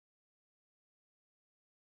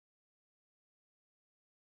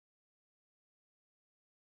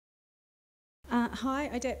Hi,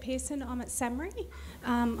 Odette Pearson. I'm at SAMRI.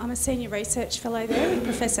 I'm a Senior Research Fellow there with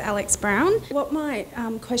Professor Alex Brown. What my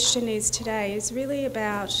question is today is really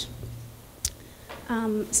about,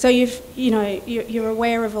 so you're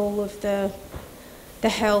aware of all of the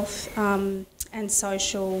health and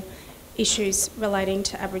social issues relating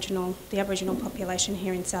to the Aboriginal population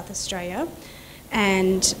here in South Australia,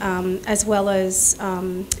 and as well as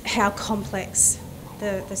how complex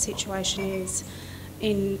the situation is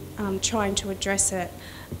in trying to address it.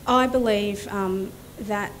 I believe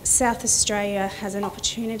that South Australia has an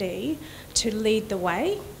opportunity to lead the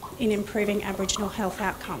way in improving Aboriginal health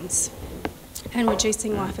outcomes and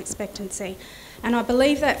reducing life expectancy. And I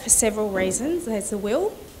believe that for several reasons. There's the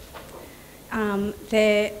will.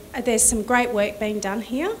 There's some great work being done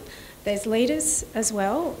here. There's leaders as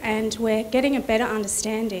well, and we're getting a better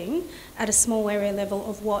understanding at a small area level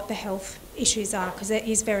of what the health issues are, because there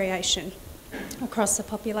is variation across the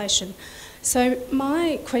population. So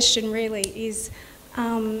my question really is,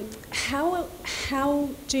 how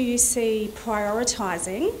do you see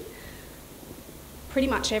prioritising pretty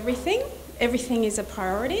much everything? Everything is a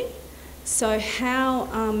priority. So how,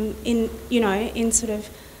 in sort of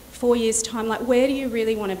 4 years' time, like where do you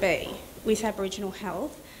really want to be with Aboriginal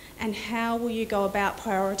health, and how will you go about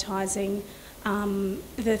prioritising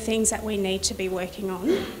the things that we need to be working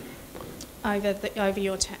on over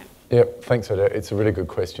your term? Yep, thanks, Odette. It's a really good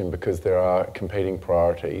question because there are competing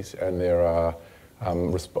priorities and there are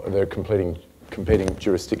competing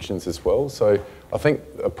jurisdictions as well. So I think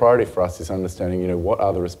a priority for us is understanding, what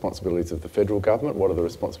are the responsibilities of the federal government, what are the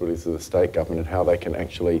responsibilities of the state government, and how they can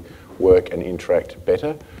actually work and interact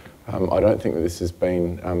better. I don't think that this has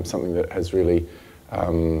been something that has really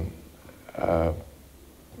been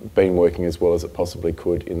working as well as it possibly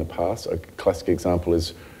could in the past. A classic example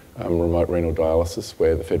is remote renal dialysis,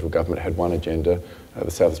 where the federal government had one agenda,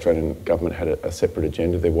 the South Australian government had a separate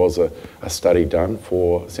agenda. There was a study done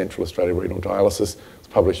for Central Australia renal dialysis. It was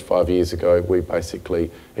published 5 years ago. We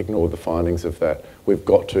basically ignored the findings of that. We've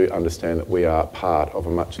got to understand that we are part of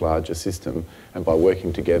a much larger system, and by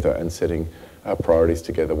working together and setting priorities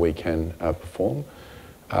together, we can perform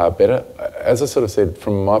better. As I sort of said,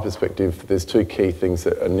 from my perspective, there's two key things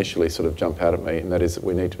that initially sort of jump out at me, and that is that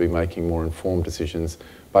we need to be making more informed decisions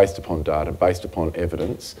based upon data, based upon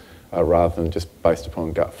evidence, rather than just based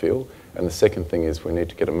upon gut feel. And the second thing is we need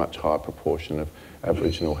to get a much higher proportion of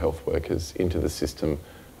Aboriginal health workers into the system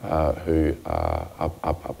who are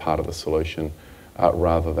part of the solution,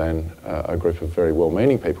 rather than a group of very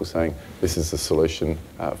well-meaning people saying, this is the solution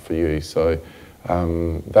for you. So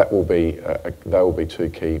they will be two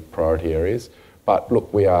key priority areas. But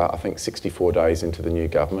look, we are, I think, 64 days into the new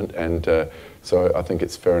government, and so I think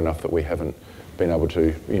it's fair enough that we haven't been able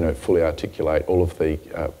to, fully articulate all of the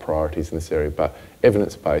priorities in this area. But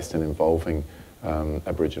evidence-based and involving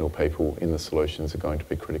Aboriginal people in the solutions are going to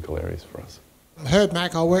be critical areas for us. Herb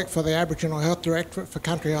Mack, I work for the Aboriginal Health Directorate for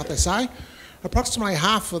Country Health SA. Approximately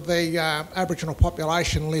half of the Aboriginal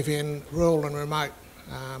population live in rural and remote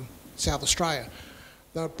South Australia.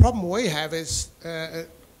 The problem we have is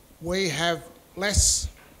we have less.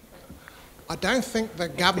 I don't think the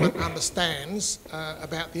government understands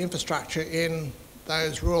about the infrastructure in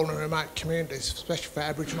those rural and remote communities, especially for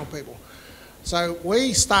Aboriginal people. So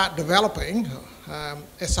we start developing,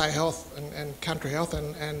 SA Health and Country Health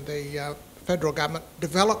and the federal government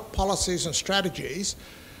develop policies and strategies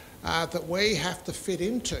that we have to fit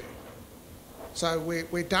into. So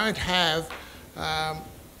we don't have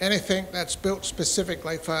anything that's built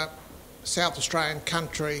specifically for South Australian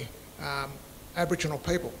country Aboriginal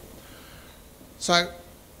people. So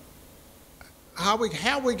how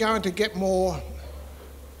are we going to get more?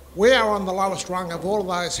 We are on the lowest rung of all of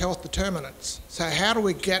those health determinants. So how do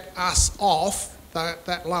we get us off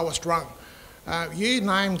that lowest rung? You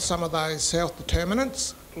named some of those health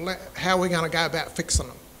determinants. How are we going to go about fixing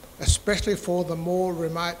them, especially for the more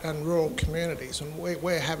remote and rural communities? And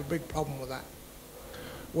we have a big problem with that.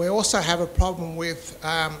 We also have a problem with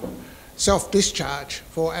self-discharge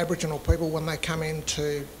for Aboriginal people when they come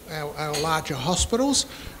into our larger hospitals,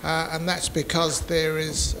 and that's because there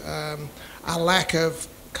is a lack of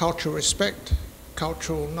cultural respect,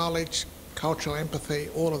 cultural knowledge, cultural empathy,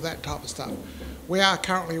 all of that type of stuff. We are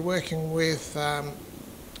currently working with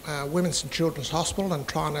Women's and Children's Hospital and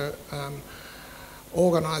trying to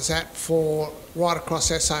organise that for right across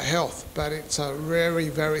SA Health, but it's a very,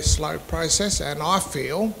 very slow process, and I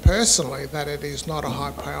feel personally that it is not a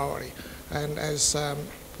high priority. And as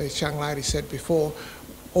this young lady said before,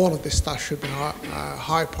 all of this stuff should be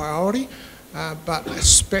high priority, but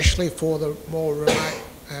especially for the more remote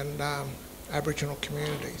and Aboriginal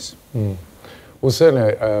communities. Well,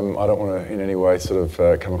 certainly, I don't want to in any way sort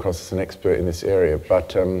of come across as an expert in this area,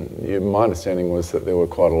 but my understanding was that there were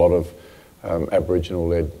quite a lot of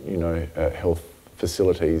Aboriginal-led, health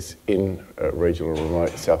facilities in regional and remote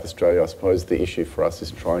South Australia. I suppose the issue for us is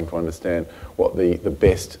trying to understand what the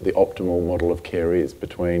optimal model of care is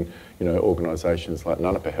between, organisations like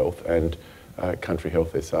Nunapa Health and Country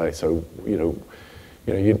Health SA. So,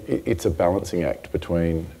 it's a balancing act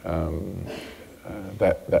between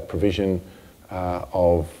that provision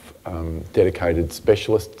of dedicated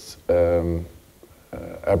specialists,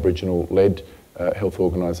 Aboriginal-led health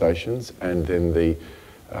organisations, and then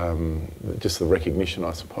just the recognition,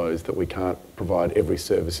 I suppose, that we can't provide every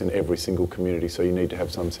service in every single community, so you need to have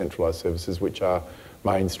some centralised services which are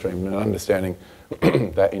mainstream, and understanding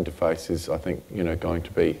that interface is, I think, going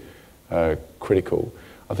to be critical.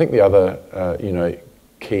 I think the other,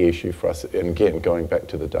 key issue for us, and again, going back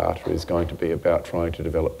to the data, is going to be about trying to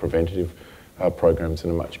develop preventative programs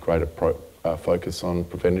and a much greater focus on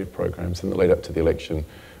preventative programs. In the lead up to the election,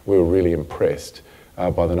 we were really impressed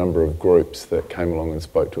by the number of groups that came along and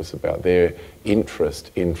spoke to us about their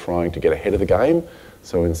interest in trying to get ahead of the game.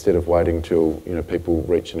 So instead of waiting till people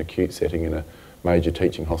reach an acute setting in a major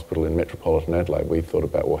teaching hospital in metropolitan Adelaide, we thought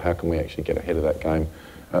about, well, how can we actually get ahead of that game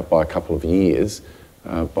by a couple of years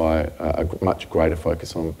by a much greater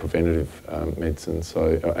focus on preventative medicine,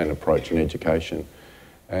 and approach and education.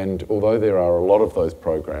 And although there are a lot of those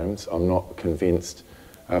programs, I'm not convinced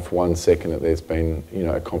for 1 second that there's been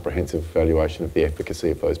a comprehensive evaluation of the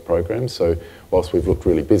efficacy of those programs. So whilst we've looked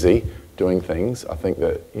really busy doing things, I think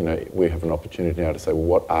that we have an opportunity now to say, well,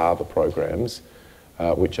 what are the programs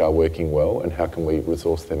which are working well, and how can we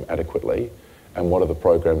resource them adequately, and what are the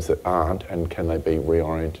programs that aren't, and can they be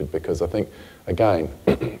reoriented? Because I think, again,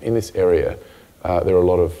 in this area, there are a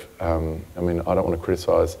lot of, I don't want to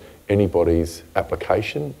criticise anybody's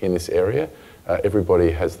application in this area.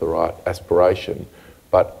 Everybody has the right aspiration,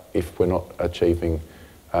 but if we're not achieving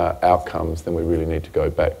outcomes, then we really need to go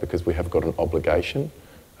back, because we have got an obligation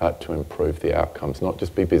to improve the outcomes, not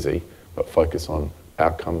just be busy, but focus on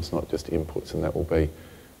outcomes, not just inputs, and that will be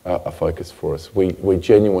a focus for us. We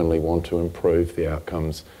genuinely want to improve the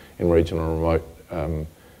outcomes in regional and remote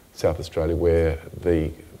South Australia, where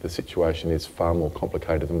the situation is far more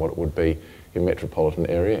complicated than what it would be in metropolitan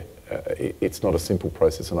area. It's not a simple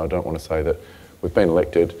process, and I don't want to say that we've been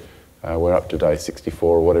elected, we're up to day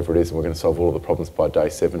 64 or whatever it is, and we're going to solve all of the problems by day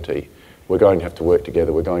 70. We're going to have to work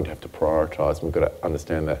together, we're going to have to prioritise, and we've got to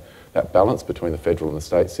understand that balance between the federal and the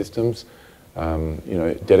state systems,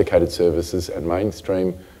 dedicated services and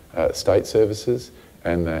mainstream state services,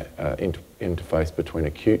 and that interface between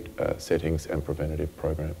acute settings and preventative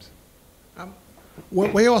programs.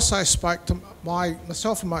 We also spoke to,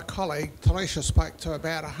 myself and my colleague, Talisha, spoke to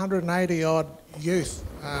about 180 odd youth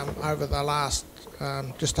over the last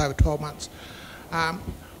just over 12 months.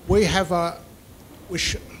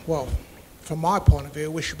 From my point of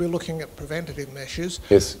view, we should be looking at preventative measures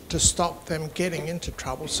to stop them getting into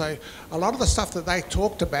trouble. So a lot of the stuff that they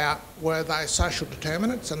talked about were those social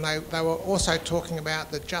determinants, and they were also talking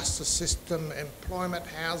about the justice system, employment,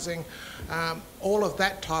 housing, all of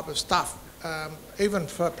that type of stuff. Even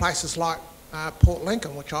for places like Port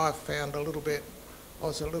Lincoln, which I found I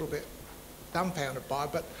was a little bit dumbfounded by,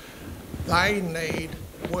 but they need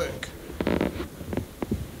work.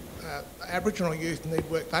 Aboriginal youth need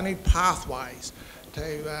work. They need pathways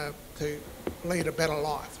to lead a better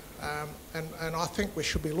life, and I think we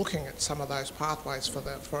should be looking at some of those pathways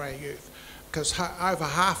for our youth, because over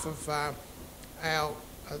half of our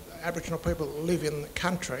Aboriginal people that live in the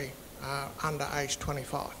country are under age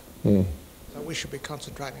 25. So we should be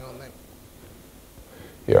concentrating on them.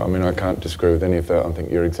 Yeah, I can't disagree with any of that. I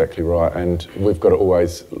think you're exactly right, and we've got to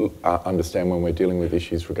always understand when we're dealing with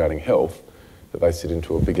issues regarding health that they sit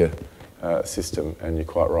into a bigger system, and you're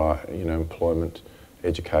quite right. Employment,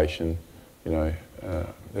 education. There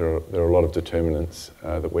are a lot of determinants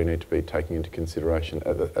that we need to be taking into consideration.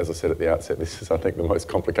 As I said at the outset, this is, I think, the most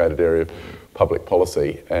complicated area of public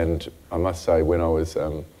policy. And I must say, when I was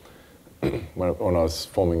when I was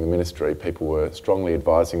forming the ministry, people were strongly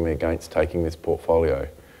advising me against taking this portfolio,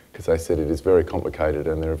 because they said it is very complicated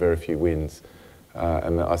and there are very few wins.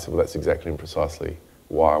 And I said, well, that's exactly and precisely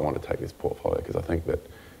why I want to take this portfolio, because I think that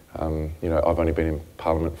I've only been in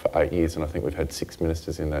Parliament for 8 years, and I think we've had 6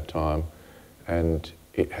 ministers in that time, and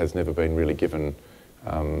it has never been really given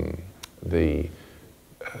the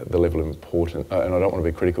level of importance. And I don't want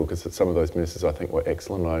to be critical, because some of those ministers I think were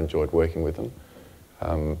excellent, and I enjoyed working with them.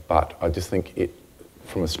 But I just think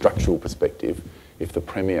from a structural perspective, if the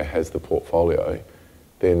Premier has the portfolio,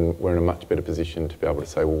 then we're in a much better position to be able to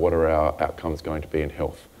say, well, what are our outcomes going to be in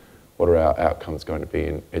health? what are our outcomes going to be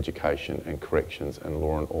in education and corrections and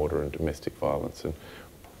law and order and domestic violence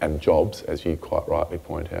and jobs, as you quite rightly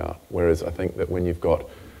point out. Whereas I think that when you've got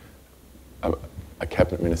a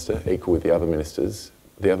cabinet minister equal with the other ministers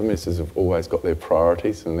have always got their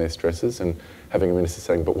priorities and their stresses, and having a minister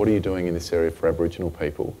saying, but what are you doing in this area for Aboriginal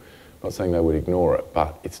people? I'm not saying they would ignore it,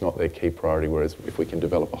 but it's not their key priority, whereas if we can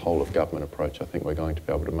develop a whole of government approach, I think we're going to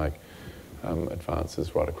be able to make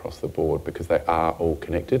advances right across the board, because they are all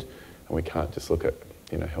connected and we can't just look at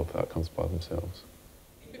health outcomes by themselves.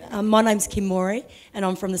 My name's Kim Morey and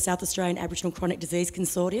I'm from the South Australian Aboriginal Chronic Disease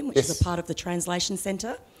Consortium, which is a part of the Translation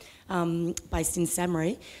Centre based in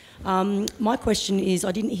Samri. My question is,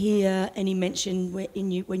 I didn't hear any mention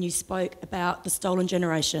when you spoke about the stolen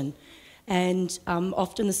generation, and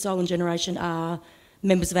often the stolen generation are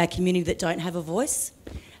members of our community that don't have a voice,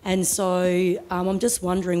 and so I'm just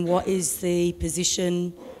wondering, what is the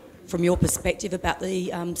position from your perspective about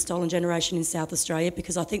the stolen generation in South Australia,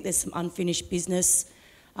 because I think there's some unfinished business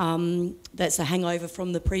that's a hangover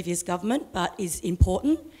from the previous government, but is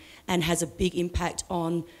important and has a big impact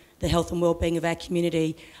on the health and wellbeing of our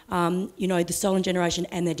community. The stolen generation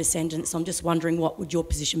and their descendants. I'm just wondering, what would your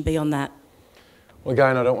position be on that? Well,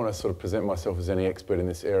 again, I don't want to sort of present myself as any expert in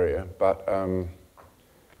this area, but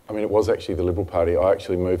it was actually the Liberal Party. I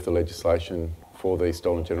actually moved the legislation for the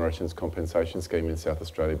Stolen Generations Compensation Scheme in South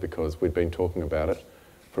Australia because we'd been talking about it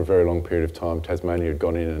for a very long period of time. Tasmania had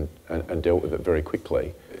gone in and dealt with it very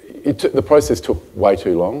quickly. The process took way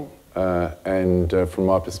too long, and from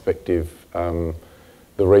my perspective,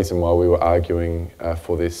 the reason why we were arguing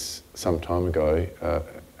for this some time ago,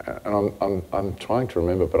 and I'm trying to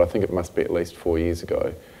remember, but I think it must be at least 4 years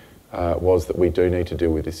ago, was that we do need to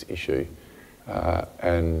deal with this issue.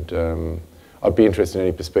 I'd be interested in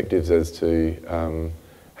any perspectives as to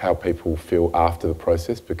how people feel after the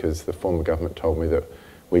process, because the former government told me that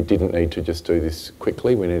we didn't need to just do this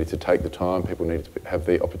quickly. We needed to take the time. People needed to have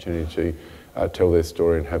the opportunity to tell their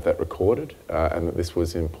story and have that recorded, and that this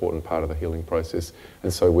was an important part of the healing process.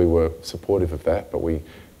 And so we were supportive of that, but we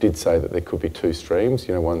did say that there could be two streams,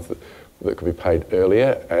 ones that could be paid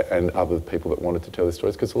earlier and other people that wanted to tell their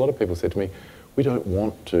stories. Because a lot of people said to me, we don't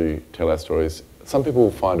want to tell our stories. Some people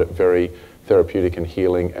will find it very therapeutic and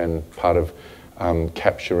healing and part of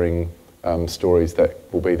capturing stories that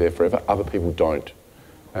will be there forever. Other people don't.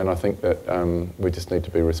 And I think that we just need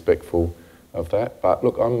to be respectful of that. But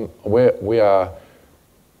look, we are,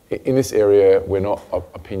 in this area, we're not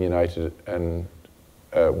opinionated, and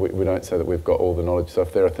we don't say that we've got all the knowledge. So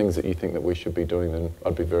if there are things that you think that we should be doing, then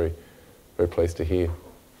I'd be very, very pleased to hear.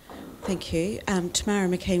 Thank you. Tamara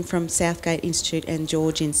McKean from Southgate Institute and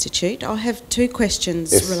George Institute. I have two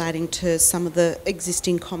questions relating to some of the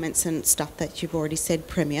existing comments and stuff that you've already said,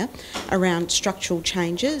 Premier, around structural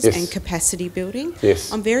changes and capacity building.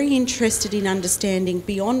 I'm very interested in understanding,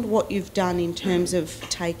 beyond what you've done in terms of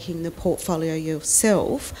taking the portfolio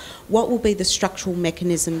yourself, what will be the structural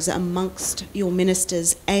mechanisms amongst your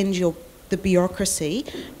ministers and the bureaucracy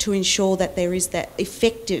to ensure that there is that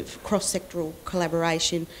effective cross-sectoral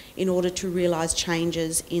collaboration in order to realise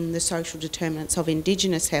changes in the social determinants of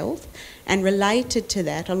Indigenous health. And related to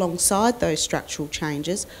that, alongside those structural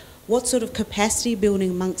changes, what sort of capacity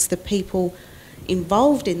building amongst the people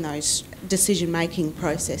involved in those decision-making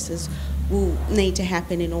processes will need to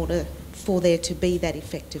happen in order for there to be that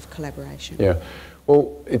effective collaboration? Yeah.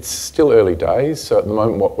 Well, it's still early days, so at the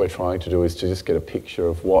moment what we're trying to do is to just get a picture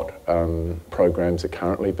of what programs are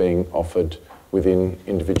currently being offered within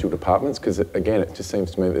individual departments, because again, it just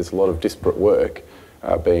seems to me there's a lot of disparate work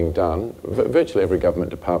being done. Virtually every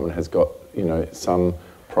government department has got, some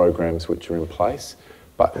programs which are in place,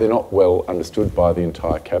 but they're not well understood by the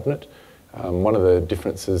entire cabinet. One of the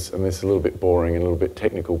differences, and this is a little bit boring and a little bit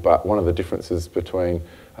technical, but one of the differences between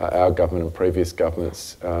our government and previous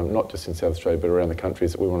governments, not just in South Australia but around the country,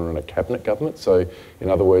 is that we want to run a cabinet government. So in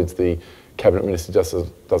other words, the cabinet minister just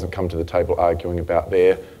doesn't come to the table arguing about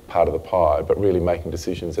their part of the pie, but really making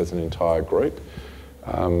decisions as an entire group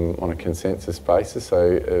on a consensus basis.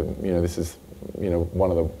 So this is one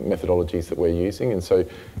of the methodologies that we're using. And so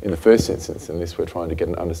in the first instance in this, we're trying to get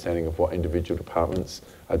an understanding of what individual departments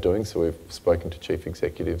are doing. So we've spoken to chief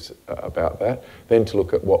executives about that. Then to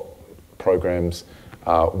look at what programs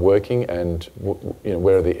are working and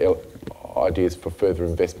where are the ideas for further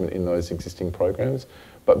investment in those existing programs.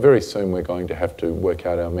 But very soon we're going to have to work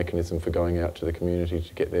out our mechanism for going out to the community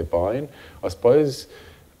to get their buy-in. I suppose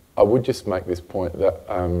I would just make this point that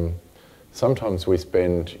sometimes we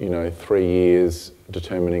spend 3 years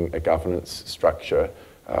determining a governance structure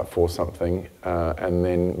for something, and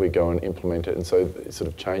then we go and implement it. And so sort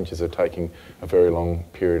of changes are taking a very long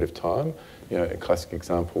period of time. You know, a classic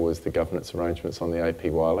example was the governance arrangements on the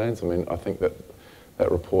APY lands. I mean, I think that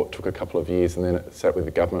report took a couple of years, and then it sat with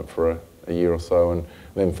the government for a year or so, and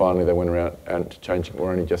then finally they went around and changing.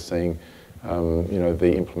 We're only just seeing, you know,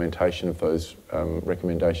 the implementation of those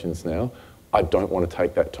recommendations now. I don't want to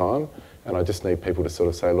take that time, and I just need people to sort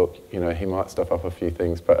of say, look, you know, he might stuff up a few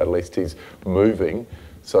things, but at least he's moving.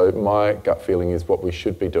 So my gut feeling is what we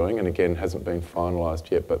should be doing, and again, hasn't been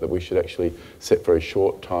finalised yet, but that we should actually set very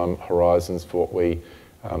short time horizons for what we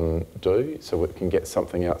do, so we can get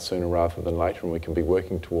something out sooner rather than later, and we can be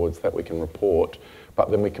working towards that. We can report,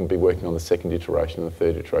 but then we can be working on the second iteration, the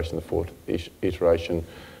third iteration, the fourth iteration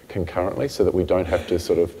concurrently, so that we don't have to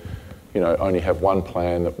sort of, you know, only have one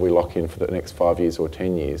plan that we lock in for the next 5 years or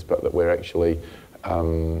 10 years, but that we're actually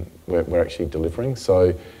we're actually delivering.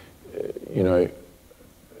 So, you know,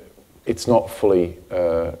 it's not fully,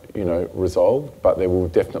 you know, resolved, but there will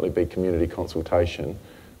definitely be community consultation.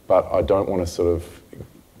 But I don't want to sort of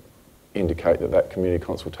indicate that community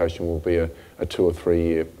consultation will be a 2 or 3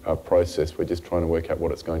 year process. We're just trying to work out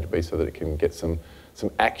what it's going to be so that it can get some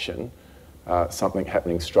action, something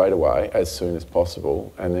happening straight away as soon as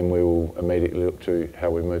possible, and then we will immediately look to how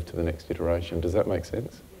we move to the next iteration. Does that make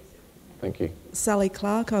sense? Thank you. Sally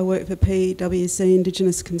Clark, I work for PwC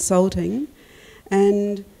Indigenous Consulting,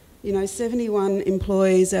 and you know, 71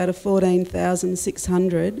 employees out of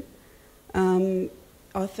 14,600.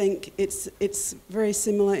 I think it's very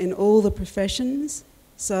similar in all the professions.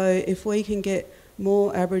 So if we can get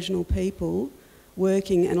more Aboriginal people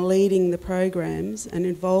working and leading the programs and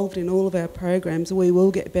involved in all of our programs, we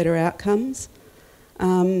will get better outcomes.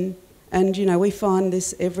 And you know, we find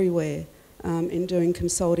this everywhere in doing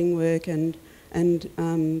consulting work and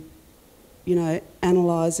you know,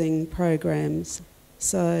 analysing programs.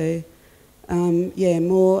 So yeah,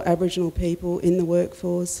 more Aboriginal people in the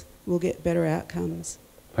workforce will get better outcomes.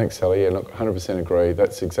 Thanks, Sally. Yeah, look, 100% agree.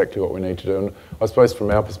 That's exactly what we need to do. And I suppose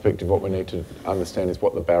from our perspective, what we need to understand is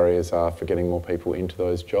what the barriers are for getting more people into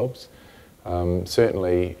those jobs.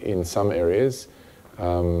 Certainly in some areas,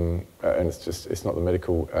 and it's not the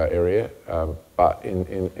medical area, but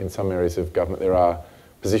in some areas of government there are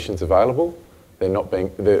positions available.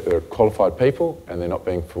 They're qualified people and they're not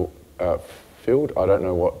being filled. I don't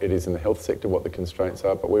know what it is in the health sector, what the constraints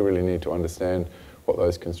are, but we really need to understand what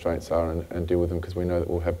those constraints are and deal with them, because we know that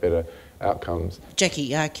we'll have better outcomes. Jackie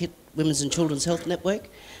Arkit, Women's and Children's Health Network.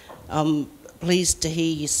 I'm pleased to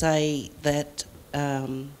hear you say that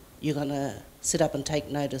you're going to sit up and take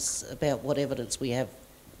notice about what evidence we have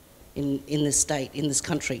in this state, in this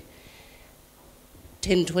country.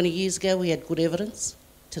 10, 20 years ago we had good evidence.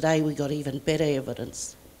 Today we got even better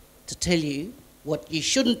evidence to tell you what you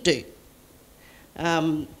shouldn't do.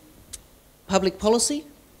 Public policy.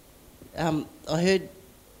 I heard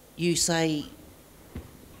you say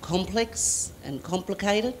complex and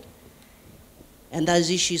complicated, and those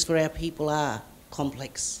issues for our people are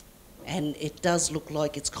complex, and it does look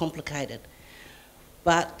like it's complicated.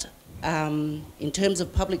 But in terms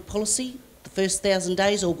of public policy, the first 1,000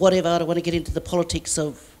 days or whatever, I don't want to get into the politics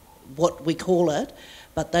of what we call it,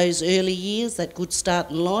 but those early years, that good start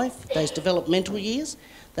in life, those developmental years,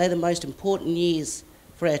 they're the most important years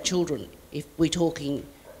for our children if we're talking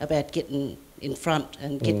about getting in front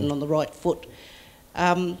and getting on the right foot.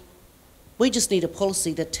 We just need a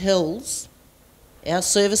policy that tells our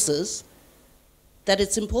services that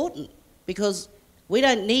it's important, because we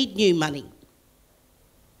don't need new money.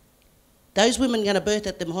 Those women are going to birth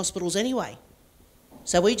at them hospitals anyway.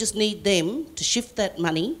 So we just need them to shift that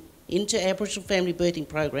money into Aboriginal family birthing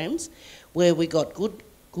programs where we got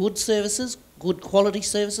good services, good quality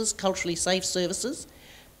services, culturally safe services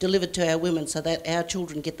delivered to our women so that our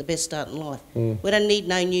children get the best start in life. We don't need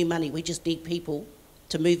no new money, we just need people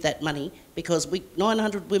to move that money, because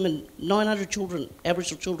 900 women, 900 children,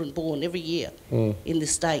 Aboriginal children born every year in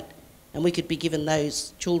this state, and we could be giving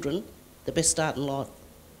those children the best start in life.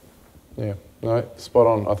 Yeah, no, spot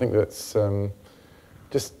on. I think that's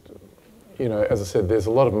just, you know, as I said, there's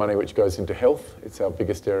a lot of money which goes into health. It's our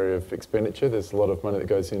biggest area of expenditure. There's a lot of money that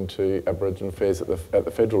goes into Aboriginal affairs at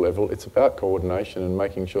the federal level. It's about coordination and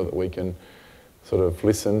making sure that we can sort of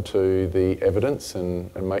listen to the evidence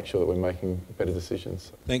and make sure that we're making better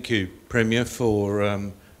decisions. Thank you, Premier,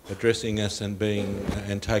 for addressing us and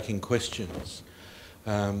taking questions.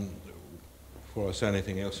 Before I say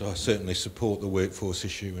anything else, I certainly support the workforce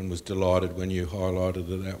issue and was delighted when you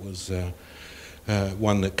highlighted that was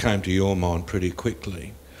one that came to your mind pretty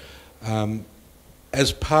quickly.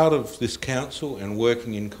 as part of this council and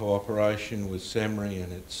working in cooperation with SAMRI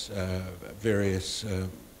and its various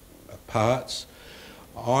parts,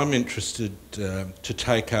 I'm interested to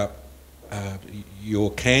take up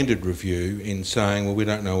your candid review in saying, well, we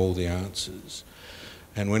don't know all the answers.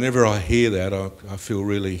 And whenever I hear that, I feel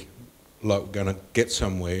really like we're going to get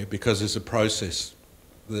somewhere, because there's a process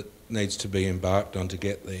that needs to be embarked on to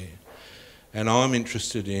get there. And I'm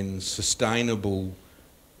interested in sustainable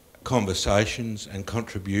conversations and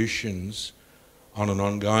contributions on an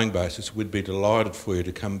ongoing basis. We'd be delighted for you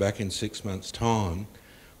to come back in 6 months' time,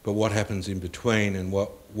 but what happens in between, and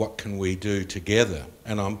what can we do together?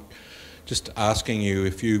 And I'm just asking you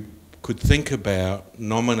if you could think about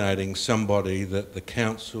nominating somebody that the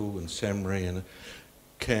council and SAMRI and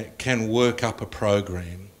can work up a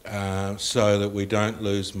program so that we don't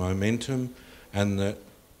lose momentum, and that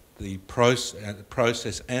the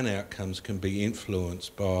process and outcomes can be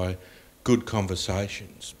influenced by good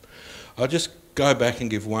conversations. I'll just go back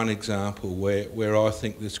and give one example where I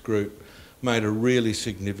think this group made a really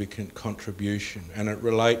significant contribution, and it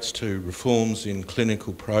relates to reforms in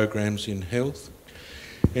clinical programs in health,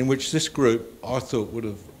 in which this group, I thought, would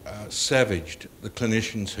have savaged the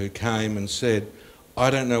clinicians who came and said, I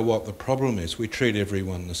don't know what the problem is, we treat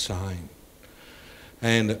everyone the same.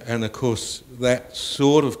 And of course, that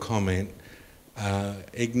sort of comment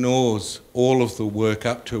ignores all of the work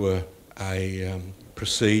up to a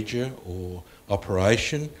procedure or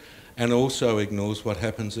operation, and also ignores what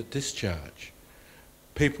happens at discharge.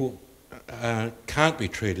 People can't be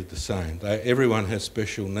treated the same. Everyone has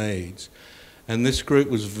special needs. And this group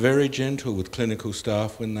was very gentle with clinical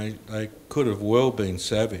staff when they could have well been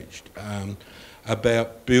savaged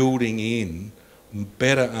about building in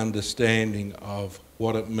better understanding of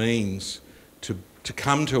what it means to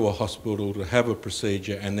come to a hospital, to have a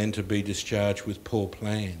procedure, and then to be discharged with poor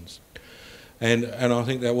plans. And I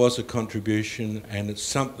think that was a contribution, and it's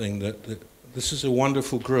something that this is a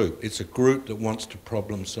wonderful group. It's a group that wants to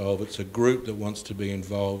problem solve. It's a group that wants to be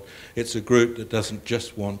involved. It's a group that doesn't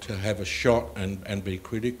just want to have a shot and be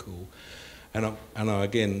critical. And I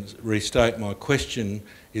again restate my question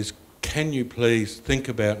is, can you please think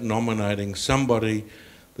about nominating somebody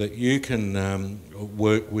that you can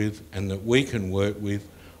work with and that we can work with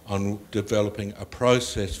on developing a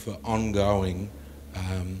process for ongoing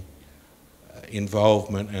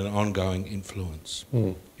involvement and ongoing influence.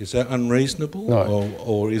 Is that unreasonable? No.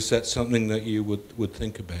 Or is that something that you would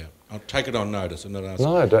think about? I'll take it on notice. I'm not asking.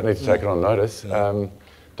 No, I don't need to take it on notice.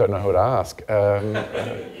 Don't know who to ask.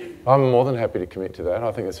 I'm more than happy to commit to that.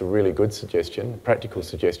 I think it's a really good suggestion, practical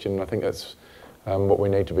suggestion. I think that's what we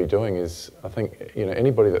need to be doing is, I think,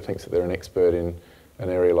 anybody that thinks that they're an expert in an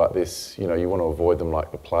area like this, you want to avoid them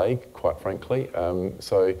like the plague, quite frankly.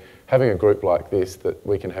 So having a group like this that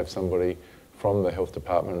we can have somebody from the Health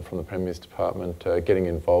Department and from the Premier's Department getting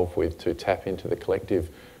involved with to tap into the collective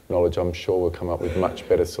knowledge, I'm sure we'll come up with much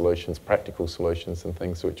better solutions, practical solutions and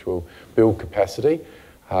things which will build capacity,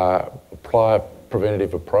 apply a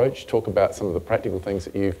preventative approach, talk about some of the practical things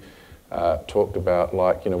that you've talked about,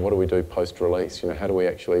 like, what do we do post-release? How do we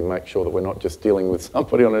actually make sure that we're not just dealing with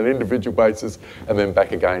somebody on an individual basis and then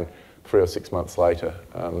back again 3 or 6 months later?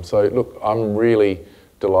 So look, I'm really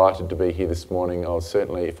delighted to be here this morning. I'll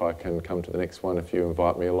certainly, if I can come to the next one, if you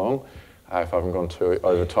invite me along. If I haven't gone too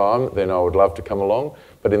over time, then I would love to come along.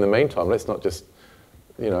 But in the meantime, let's not just,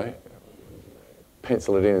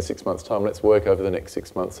 pencil it in 6 months' time. Let's work over the next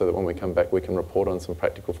 6 months so that when we come back, we can report on some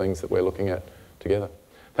practical things that we're looking at together.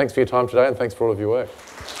 Thanks for your time today, and thanks for all of your work.